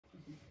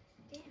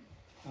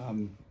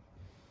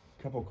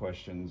Couple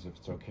questions, if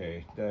it's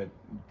okay.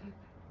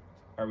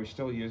 Are we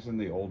still using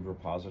the old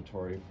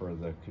repository for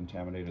the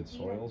contaminated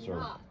soils, We are or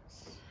not.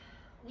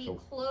 We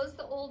closed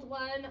the old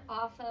one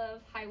off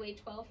of Highway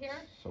 12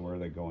 here. so where are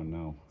they going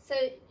now? So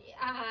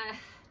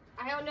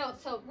I don't know.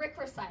 So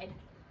RCRA.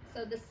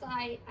 So the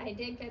site, I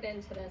did get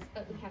into this,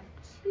 but we have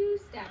two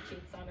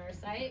statutes on our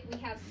site. We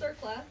have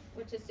CERCLA,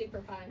 which is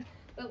super fun,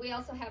 but we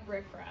also have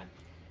RCRA.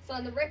 So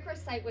on the RCRA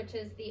site, which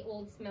is the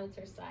old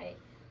smelter site,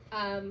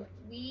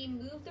 we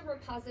moved the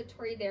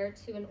repository there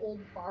to an old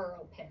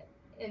borrow pit.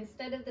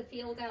 Instead of the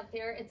field out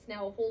there, it's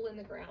now a hole in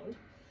the ground.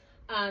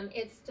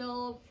 It's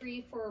still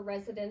free for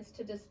residents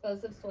to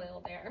dispose of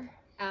soil there,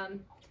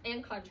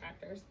 and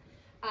contractors.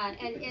 And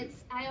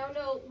it's, I don't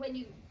know, when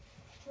you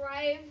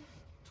drive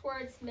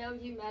towards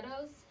Meadowview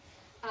Meadows,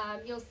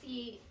 you'll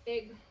see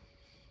big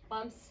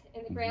bumps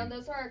in the ground.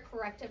 Those are our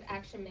corrective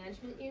action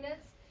management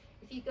units.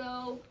 If you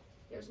go,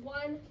 there's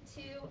 1,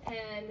 2,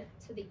 and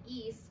to the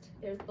east,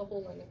 there's the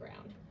hole in the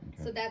ground.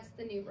 Okay. So that's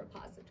the new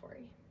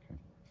repository.